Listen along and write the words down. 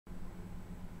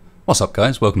What's up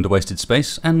guys, welcome to Wasted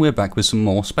Space, and we're back with some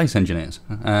more Space Engineers.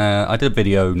 I did a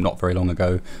video not very long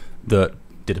ago that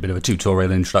did a bit of a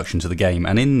tutorial introduction to the game,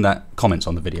 and in that comments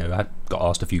on the video I got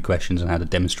asked a few questions and had to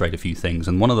demonstrate a few things,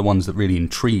 and one of the ones that really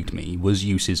intrigued me was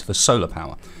uses for solar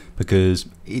power, because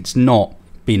it's not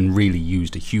been really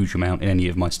used a huge amount in any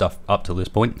of my stuff up till this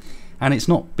point, and it's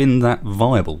not been that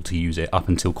viable to use it up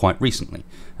until quite recently.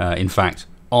 In fact,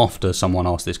 after someone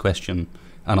asked this question,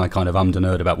 and I kind of ummed and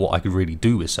erred about what I could really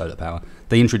do with solar power,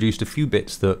 they introduced a few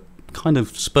bits that kind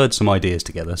of spurred some ideas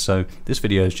together. So this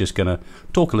video is just going to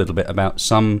talk a little bit about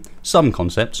some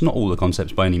concepts, not all the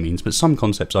concepts by any means, but some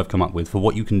concepts I've come up with for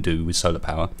what you can do with solar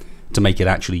power to make it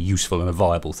actually useful and a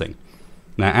viable thing.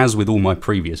 Now, as with all my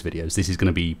previous videos, this is going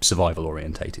to be survival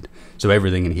orientated. So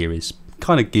everything in here is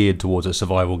kind of geared towards a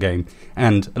survival game,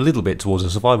 and a little bit towards a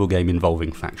survival game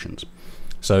involving factions.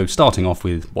 So starting off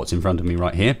with what's in front of me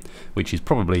right here, which is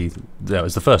probably, that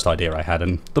was the first idea I had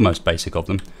and the most basic of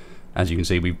them. As you can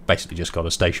see, we've basically just got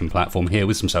a station platform here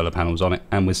with some solar panels on it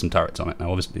and with some turrets on it. Now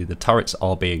obviously the turrets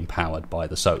are being powered by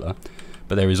the solar,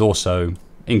 but there is also,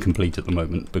 incomplete at the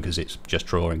moment because it's just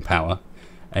drawing power,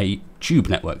 a tube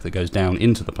network that goes down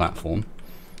into the platform,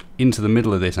 into the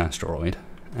middle of this asteroid,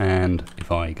 and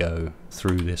if I go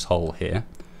through this hole here,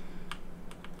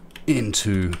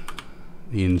 into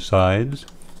the insides,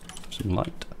 some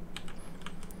light.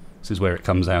 This is where it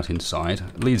comes out inside.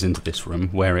 It leads into this room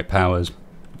where it powers,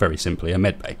 very simply, a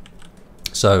medbay.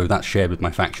 So that's shared with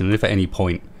my faction, and if at any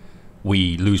point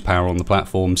we lose power on the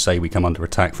platform, say we come under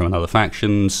attack from another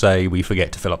faction, say we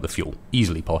forget to fill up the fuel,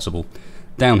 easily possible.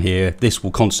 Down here, this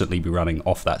will constantly be running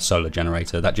off that solar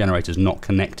generator. That generator is not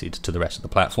connected to the rest of the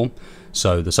platform,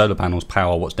 so the solar panels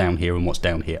power what's down here and what's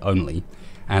down here only.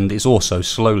 And it's also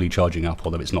slowly charging up,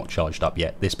 although it's not charged up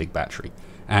yet, this big battery.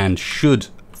 And should,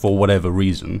 for whatever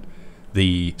reason,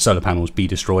 the solar panels be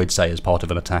destroyed, say as part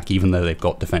of an attack, even though they've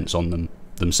got defense on them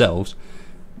themselves,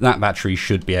 that battery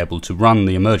should be able to run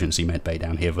the emergency medbay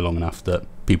down here for long enough that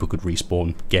people could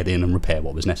respawn, get in and repair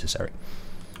what was necessary.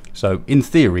 So in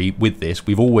theory, with this,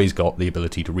 we've always got the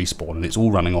ability to respawn, and it's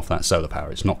all running off that solar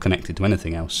power. It's not connected to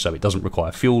anything else, so it doesn't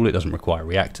require fuel, it doesn't require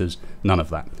reactors, none of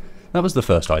that. That was the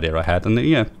first idea I had, and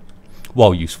yeah,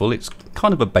 while useful, it's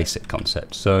kind of a basic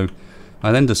concept. So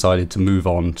I then decided to move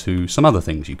on to some other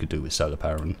things you could do with solar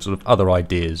power and sort of other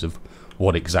ideas of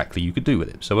what exactly you could do with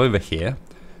it. So over here,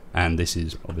 and this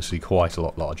is obviously quite a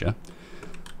lot larger,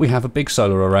 we have a big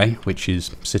solar array which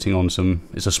is sitting on some,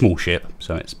 it's a small ship,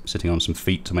 so it's sitting on some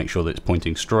feet to make sure that it's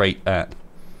pointing straight at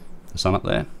the sun up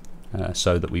there.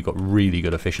 So that we've got really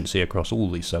good efficiency across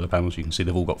all these solar panels. You can see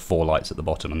they've all got 4 lights at the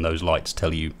bottom, and those lights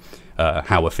tell you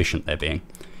how efficient they're being.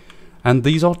 And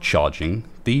these are charging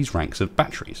these ranks of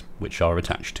batteries, which are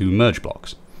attached to merge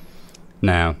blocks.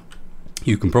 Now,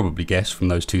 you can probably guess from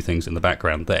those two things in the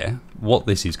background there, what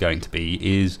this is going to be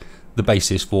is the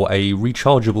basis for a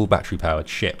rechargeable battery-powered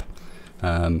ship.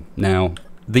 Now,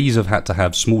 these have had to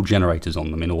have small generators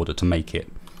on them in order to make it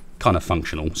kind of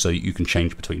functional, so you can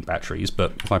change between batteries.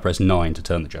 But if I press 9 to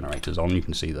turn the generators on, you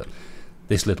can see that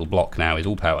this little block now is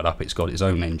all powered up, it's got its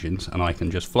own engines, and I can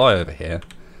just fly over here,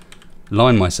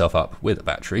 line myself up with a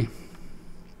battery,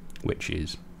 which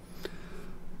is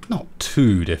not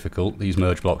too difficult. These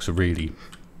merge blocks are really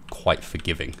quite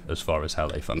forgiving as far as how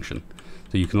they function.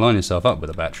 So you can line yourself up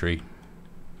with a battery,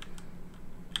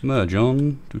 merge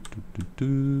on,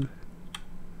 bit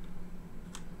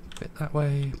that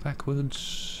way,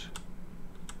 backwards,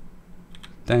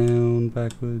 down,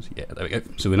 backwards, yeah, there we go.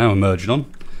 So we're now merged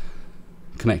on,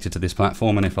 connected to this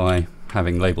platform, and if I,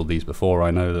 having labelled these before, I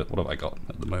know that, what have I got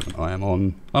at the moment?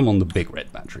 I'm on the big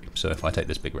red battery. So if I take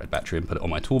this big red battery and put it on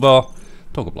my toolbar,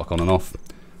 toggle block on and off,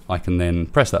 I can then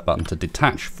press that button to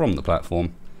detach from the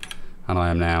platform, and I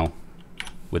am now,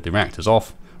 with the reactors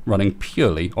off, running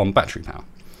purely on battery power.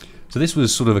 So this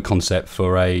was sort of a concept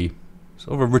for a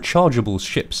sort of a rechargeable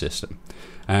ship system,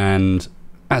 and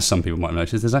as some people might have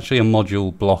noticed, there's actually a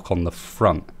module block on the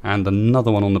front and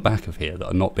another one on the back of here that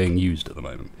are not being used at the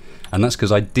moment. And that's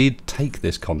because I did take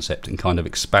this concept and kind of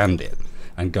expand it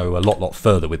and go a lot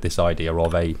further with this idea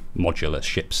of a modular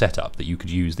ship setup, that you could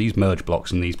use these merge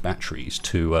blocks and these batteries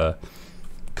to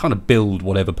kind of build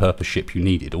whatever purpose ship you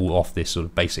needed, all off this sort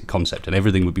of basic concept, and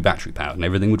everything would be battery powered and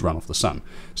everything would run off the sun,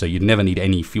 so you'd never need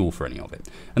any fuel for any of it.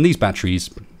 And these batteries,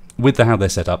 with how they're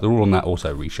set up, they're all on that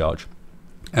auto recharge,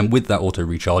 and with that auto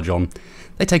recharge on,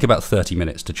 they take about 30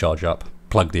 minutes to charge up,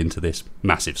 plugged into this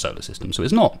massive solar system. So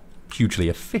it's not hugely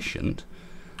efficient,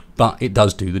 but it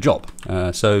does do the job.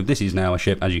 So this is now a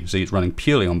ship, as you can see, it's running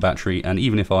purely on battery, and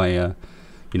even if I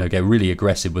get really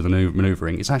aggressive with the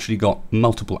maneuvering, it's actually got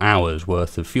multiple hours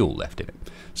worth of fuel left in it.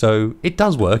 So it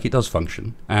does work, it does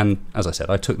function, and as I said,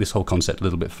 I took this whole concept a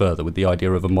little bit further with the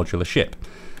idea of a modular ship.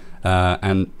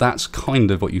 And that's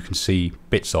kind of what you can see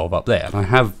bits of up there. And I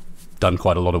have done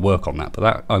quite a lot of work on that, but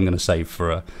that I'm going to save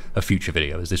for a future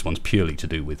video, as this one's purely to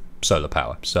do with solar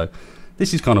power. So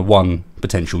this is kind of one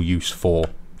potential use for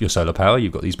your solar power.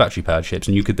 You've got these battery powered ships,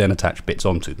 and you could then attach bits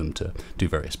onto them to do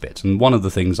various bits. And one of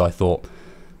the things I thought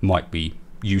might be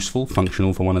useful,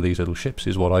 functional for one of these little ships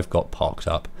is what I've got parked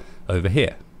up over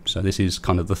here. So this is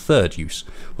kind of the third use,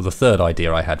 or the third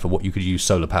idea I had for what you could use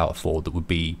solar power for that would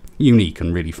be unique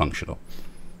and really functional.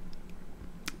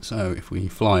 So if we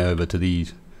fly over to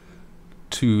these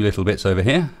two little bits over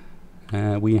here,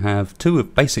 we have two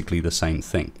of basically the same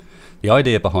thing. The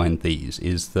idea behind these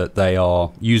is that they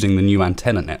are using the new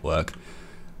antenna network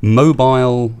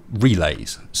mobile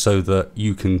relays, so that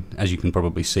you can, as you can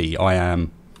probably see,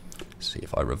 let's see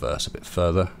if I reverse a bit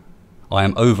further, I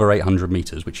am over 800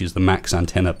 meters, which is the max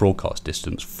antenna broadcast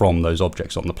distance from those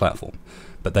objects on the platform.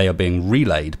 But they are being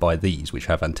relayed by these, which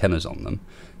have antennas on them,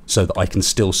 so that I can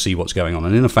still see what's going on.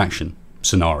 And in a faction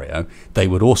scenario, they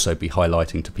would also be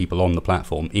highlighting to people on the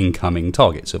platform incoming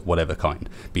targets of whatever kind,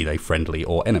 be they friendly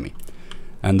or enemy.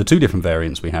 And the two different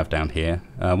variants we have down here,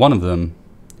 one of them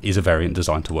is a variant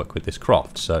designed to work with this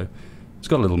craft. So it's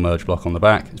got a little merge block on the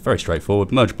back. It's very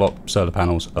straightforward. Merge block, solar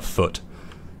panels, a foot,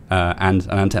 and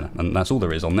an antenna, and that's all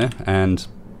there is on there. And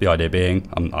the idea being,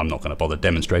 I'm not going to bother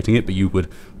demonstrating it, but you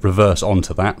would reverse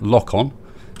onto that, lock on,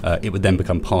 it would then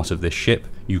become part of this ship.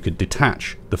 You could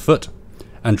detach the foot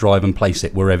and drive and place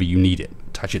it wherever you need it.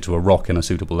 Attach it to a rock in a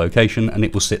suitable location, and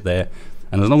it will sit there,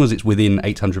 and as long as it's within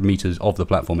 800 meters of the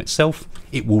platform itself,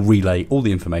 it will relay all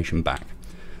the information back.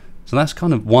 So that's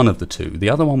kind of one of the two. The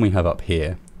other one we have up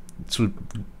here sort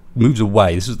of moves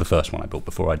away. This is the first one I built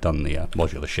before I'd done the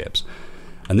modular ships.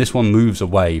 And this one moves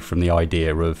away from the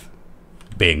idea of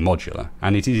being modular,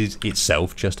 and it is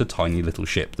itself just a tiny little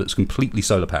ship that's completely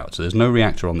solar powered, so there's no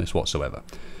reactor on this whatsoever.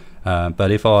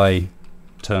 But if I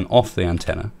turn off the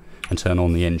antenna and turn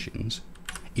on the engines,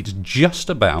 it's just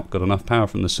about got enough power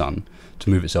from the sun to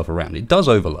move itself around. It does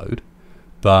overload,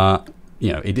 but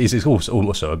it's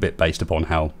also a bit based upon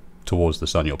how towards the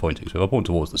sun you're pointing. So if I point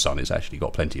towards the sun, it's actually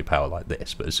got plenty of power like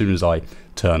this, but as soon as I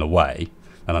turn away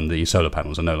and the solar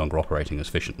panels are no longer operating as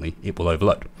efficiently, it will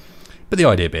overload. But the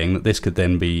idea being that this could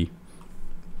then be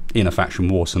in a faction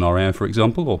war scenario, for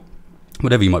example, or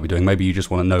whatever you might be doing. Maybe you just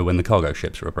want to know when the cargo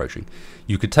ships are approaching.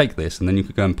 You could take this and then you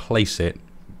could go and place it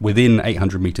within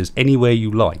 800 meters anywhere you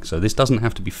like. So this doesn't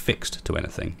have to be fixed to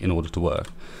anything in order to work.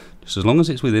 Just as long as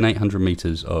it's within 800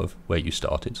 meters of where you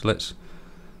started. So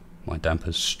my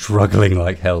damper's struggling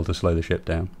like hell to slow the ship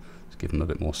down. Let's give them a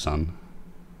bit more sun.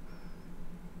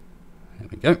 There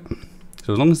we go.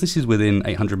 So as long as this is within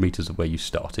 800 meters of where you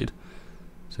started,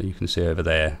 so you can see over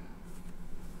there,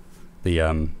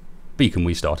 the beacon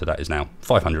we started at is now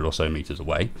 500 or so meters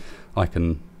away. I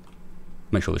can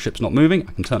make sure the ship's not moving.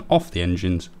 I can turn off the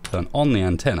engines, turn on the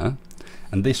antenna,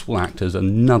 and this will act as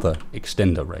another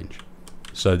extender range.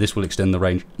 So this will extend the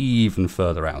range even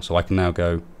further out. So I can now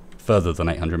go further than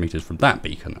 800 meters from that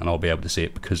beacon, and I'll be able to see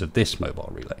it because of this mobile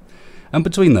relay. And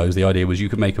between those, the idea was you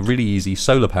could make a really easy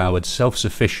solar-powered,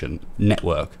 self-sufficient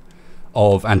network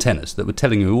of antennas that were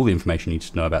telling you all the information you need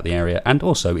to know about the area, and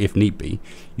also, if need be,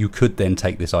 you could then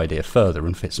take this idea further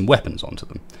and fit some weapons onto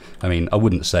them. I mean, I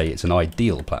wouldn't say it's an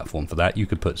ideal platform for that. You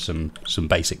could put some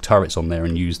basic turrets on there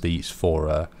and use these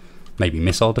for maybe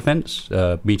missile defense,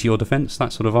 meteor defense,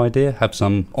 that sort of idea. Have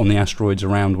some on the asteroids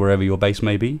around wherever your base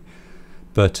may be.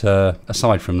 But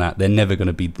aside from that, they're never going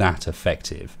to be that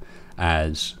effective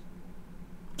as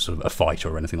sort of a fighter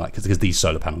or anything like that, because these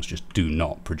solar panels just do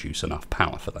not produce enough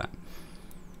power for that.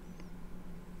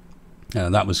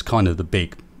 That was kind of the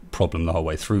big problem the whole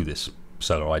way through this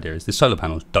solar idea, is the solar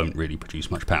panels don't really produce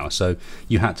much power, so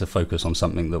you had to focus on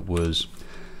something that was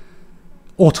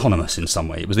autonomous in some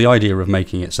way. It was the idea of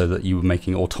making it so that you were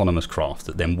making autonomous craft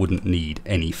that then wouldn't need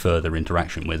any further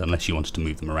interaction with unless you wanted to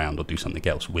move them around or do something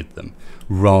else with them,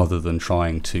 rather than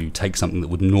trying to take something that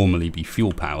would normally be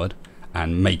fuel powered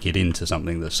and make it into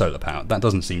something that's solar powered. That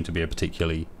doesn't seem to be a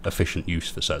particularly efficient use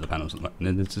for solar panels at the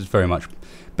moment. It's very much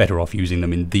better off using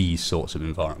them in these sorts of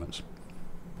environments.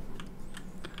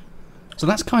 So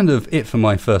that's kind of it for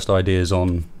my first ideas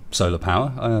on solar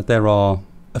power. There are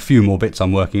a few more bits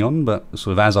I'm working on, but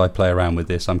sort of as I play around with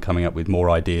this, I'm coming up with more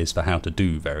ideas for how to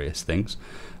do various things.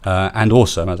 And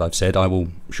also, as I've said, I will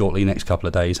shortly, next couple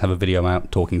of days, have a video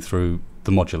out talking through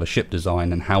the modular ship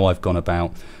design and how I've gone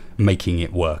about making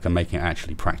it work and making it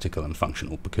actually practical and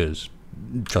functional, because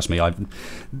trust me,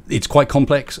 it's quite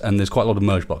complex and there's quite a lot of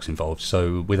merge blocks involved.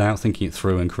 So without thinking it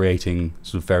through and creating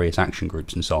sort of various action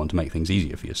groups and so on to make things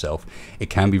easier for yourself, it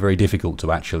can be very difficult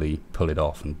to actually pull it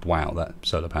off. And wow, that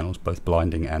solar panel's both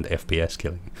blinding and FPS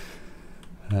killing.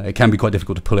 It can be quite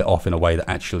difficult to pull it off in a way that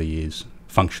actually is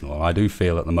functional. And I do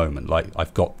feel at the moment like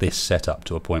I've got this set up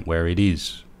to a point where it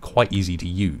is quite easy to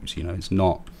use. You know, it's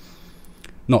not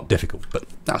difficult, but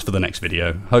that's for the next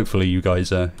video. Hopefully you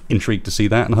guys are intrigued to see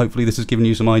that, and hopefully this has given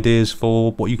you some ideas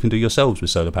for what you can do yourselves with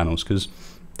solar panels, because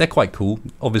they're quite cool.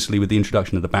 Obviously with the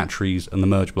introduction of the batteries and the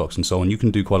merge blocks and so on, you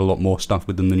can do quite a lot more stuff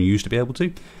with them than you used to be able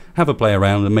to. Have a play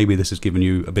around, and maybe this has given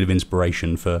you a bit of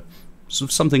inspiration for sort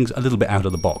of something a little bit out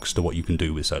of the box to what you can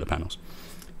do with solar panels.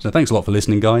 So thanks a lot for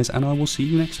listening, guys, and I will see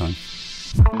you next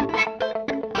time.